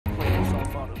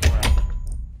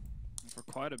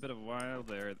quite a bit of a while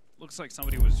there. It looks like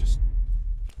somebody was just...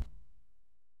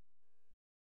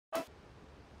 Well,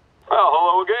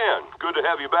 hello again. Good to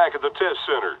have you back at the test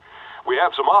center. We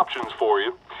have some options for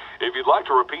you. If you'd like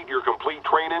to repeat your complete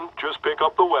training, just pick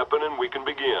up the weapon and we can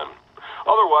begin.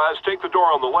 Otherwise, take the door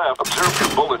on the left. Observe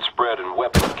your bullet spread and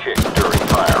weapon kick during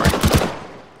firing.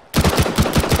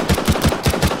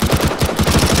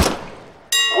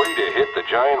 Way to hit the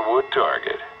giant wood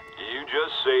target. You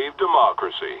just saved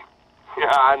democracy. Yeah,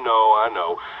 I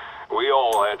know. We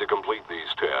all had to complete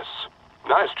these tests.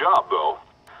 Nice job, though.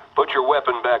 Put your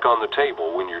weapon back on the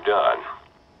table when you're done.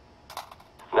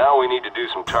 Now we need to do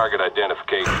some target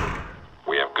identification.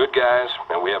 We have good guys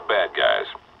and we have bad guys.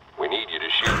 We need you to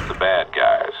shoot the bad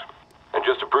guys. And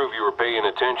just to prove you were paying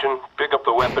attention, pick up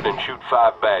the weapon and shoot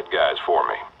 5 bad guys for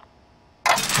me.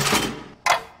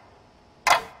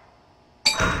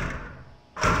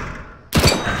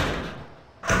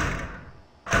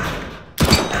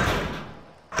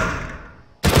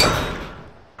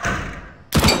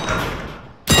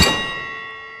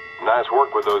 Nice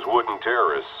work with those wooden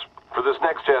terrorists. For this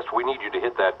next test, we need you to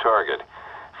hit that target.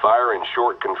 Fire in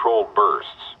short, controlled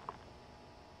bursts.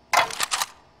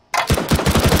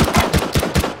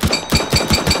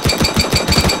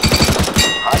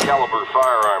 High-caliber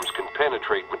firearms can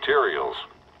penetrate materials.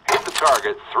 Hit the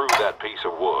target through that piece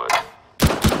of wood.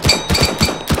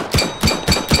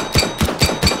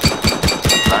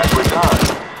 Nicely done.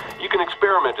 You can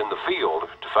experiment in the field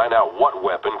to find out what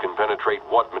weapon can penetrate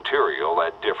what material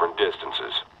at different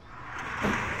distances.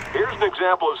 Here's an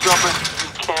example of something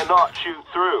you cannot shoot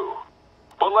through,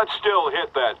 but let's still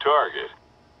hit that target.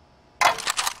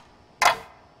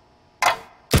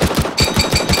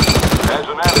 As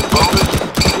an added bonus,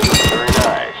 very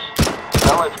nice.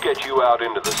 Now let's get you out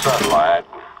into the sunlight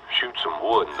and shoot some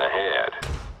wood in the head.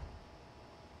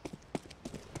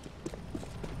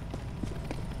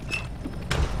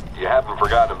 You haven't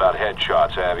forgotten about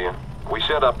headshots, have you? We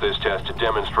set up this test to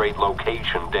demonstrate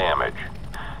location damage.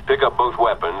 Pick up both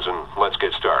weapons and let's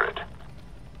get started.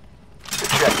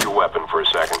 Check your weapon for a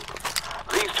second.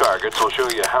 These targets will show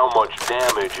you how much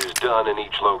damage is done in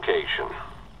each location.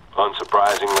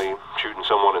 Unsurprisingly, shooting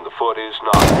someone in the foot is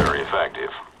not very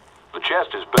effective. The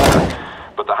chest is better,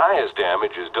 but the highest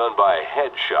damage is done by a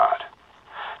headshot.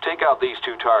 Take out these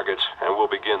 2 targets and we'll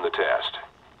begin the test.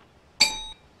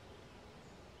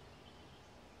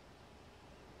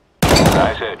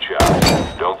 Nice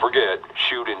headshot. Don't forget,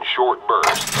 shoot in short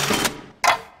bursts.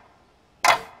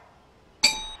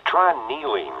 Try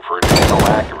kneeling for additional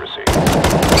accuracy.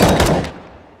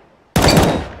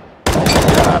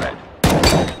 Got it.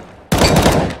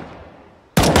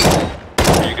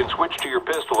 You can switch to your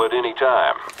pistol at any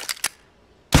time.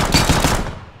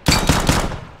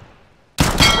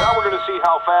 Now we're going to see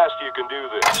how fast you can do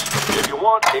this. If you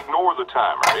want, ignore the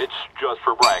timer. It's just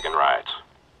for bragging rights.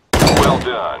 Well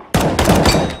done.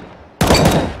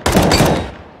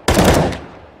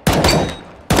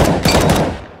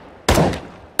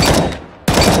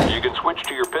 You can switch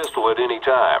to your pistol at any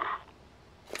time.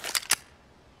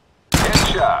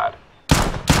 Headshot.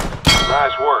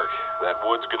 Nice work. That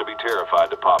wood's gonna be terrified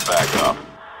to pop back up.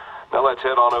 Now let's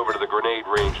head on over to the grenade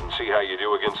range and see how you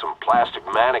do against some plastic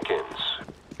mannequins.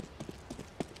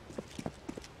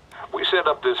 We set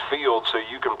up this field so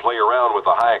you can play around with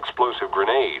the high explosive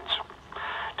grenades.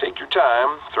 Take your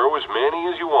time, throw as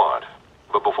many as you want.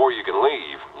 But before you can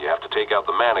leave, you have to take out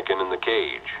the mannequin in the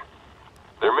cage.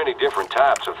 There are many different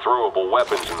types of throwable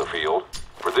weapons in the field.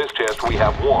 For this test, we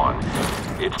have one.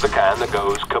 It's the kind that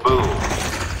goes kaboom.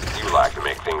 You like to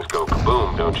make things go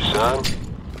kaboom, don't you, son?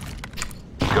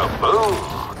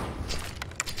 Kaboom!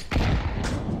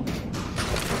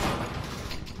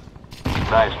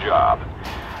 Nice job.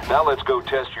 Now let's go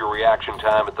test your reaction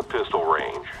time at the pistol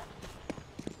range.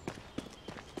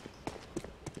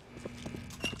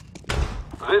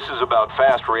 This is about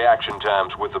fast reaction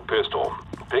times with the pistol.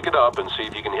 Pick it up and see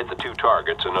if you can hit the 2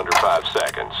 targets in under 5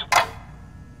 seconds.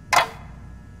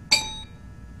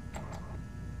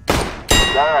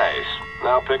 Nice.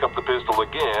 Now pick up the pistol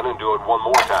again and do it one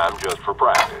more time just for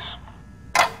practice.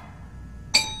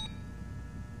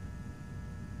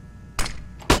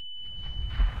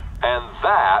 And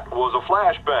that was a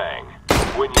flashbang.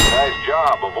 Nice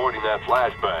job avoiding that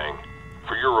flashbang.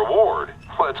 For your reward,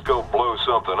 let's go blow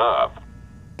something up.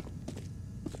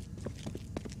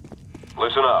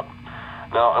 Listen up.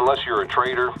 Now, unless you're a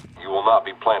traitor, you will not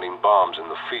be planting bombs in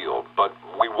the field, but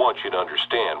we want you to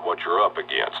understand what you're up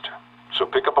against. So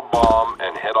pick up a bomb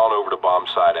and head on over to bomb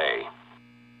site A.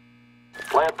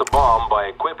 Plant the bomb by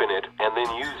equipping it and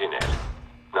then using it.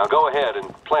 Now go ahead and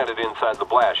plant it inside the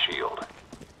blast shield.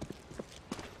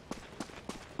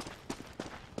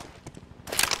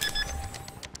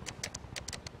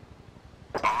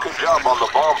 on the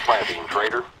bomb planting,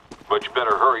 Trader. But you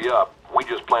better hurry up. We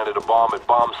just planted a bomb at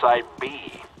bomb site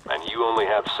B, and you only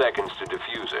have seconds to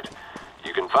defuse it.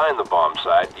 You can find the bomb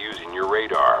site using your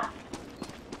radar.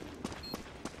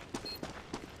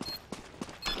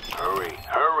 Hurry,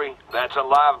 hurry. That's a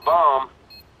live bomb.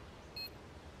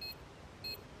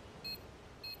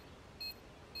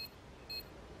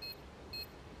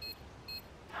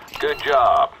 Good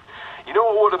job. You know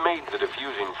what would have made the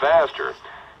defusing faster?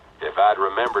 If I'd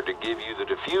remembered to give you the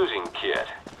defusing kit.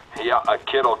 Yeah, a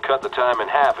kit'll cut the time in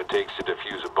half it takes to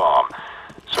defuse a bomb.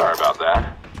 Sorry about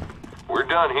that. We're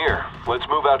done here. Let's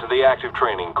move out to the active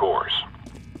training course.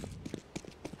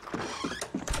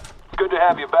 Good to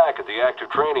have you back at the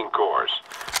active training course.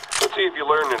 Let's see if you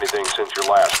learned anything since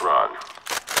your last run.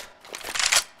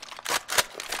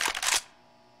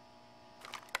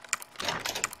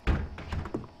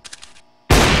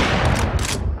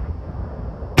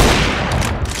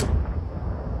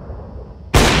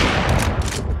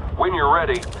 When you're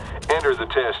ready, enter the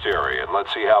test area and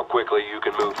let's see how quickly you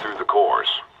can move through the course.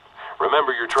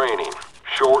 Remember your training,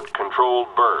 short, controlled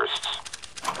bursts.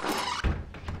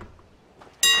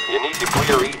 You need to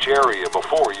clear each area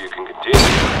before you can continue.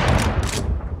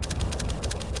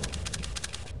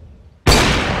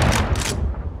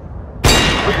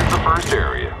 Cleared the first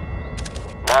area.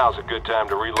 Now's a good time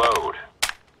to reload.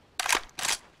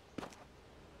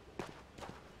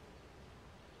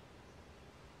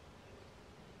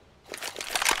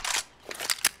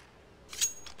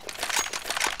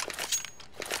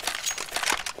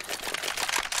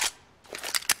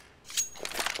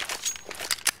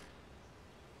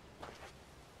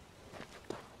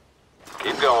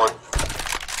 Keep going.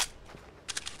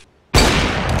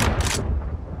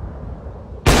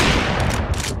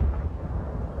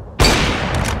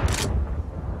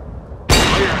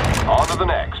 Clear. On to the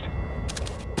next.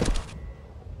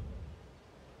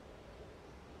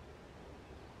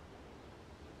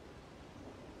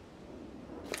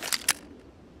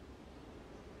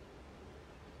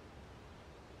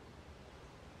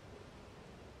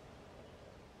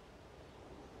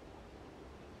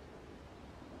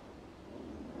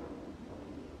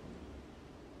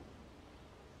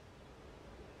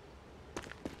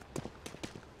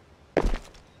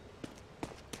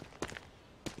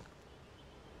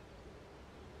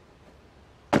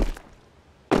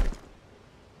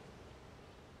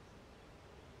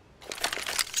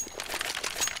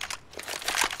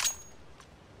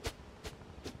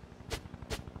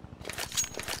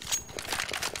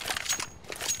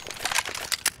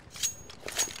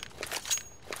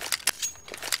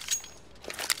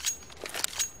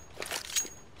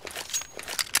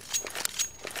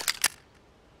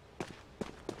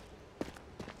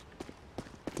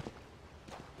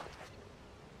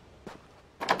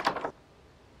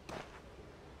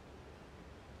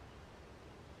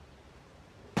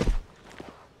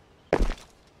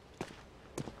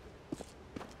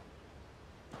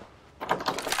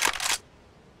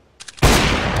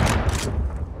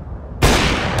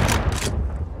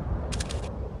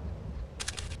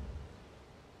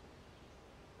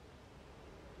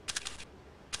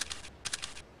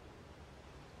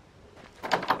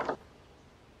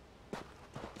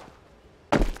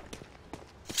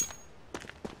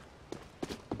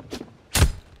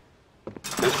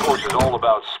 This course is all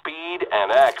about speed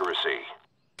and accuracy.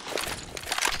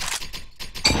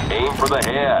 Aim for the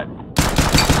head.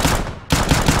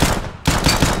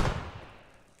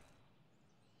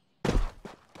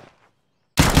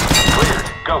 Cleared.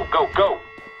 Go, go, go.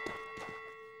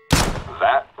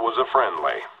 That was a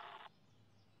friendly.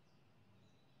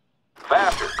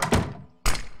 Faster.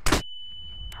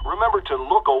 Remember to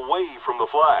look away from the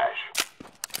flash.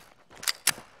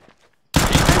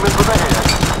 Keep aiming for the head.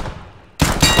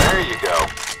 There you go.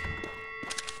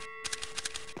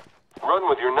 Run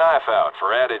with your knife out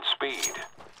for added speed.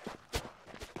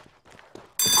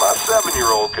 My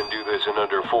 7-year-old can do this in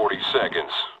under 40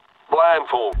 seconds.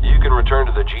 Blindfold, you can return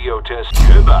to the geotest.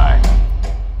 Goodbye.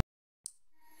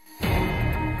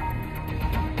 Yeah,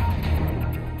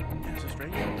 it's a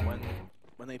strange one.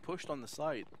 When they pushed on the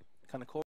site, kind of